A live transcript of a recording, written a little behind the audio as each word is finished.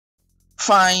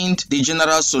Find the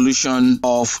general solution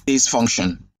of this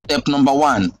function. Step number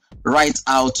 1, write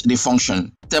out the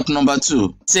function. Step number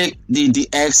 2, take the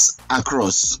dx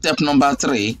across. Step number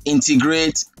 3,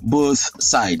 integrate both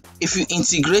sides. If you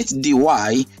integrate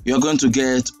dy, you're going to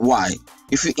get y.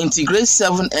 If you integrate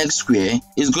 7x squared,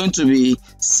 it's going to be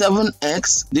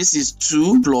 7x, this is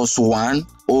 2 plus 1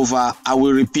 over, I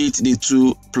will repeat the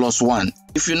 2 plus 1.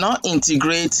 If you now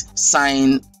integrate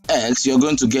sine x, you're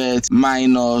going to get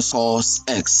minus cos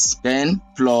x, then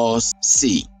plus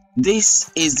c.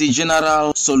 This is the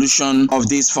general solution of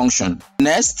this function.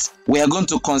 Next, we are going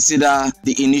to consider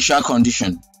the initial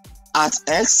condition. At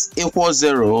x equals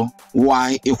 0,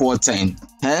 y equals 10.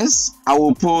 Hence, I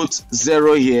will put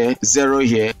 0 here,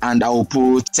 and I will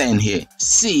put 10 here.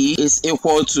 C is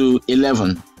equal to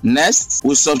 11. Next,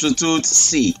 we substitute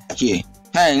c here.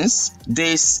 Hence,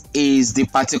 this is the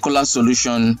particular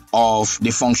solution of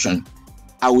the function.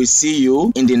 I will see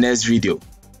you in the next video.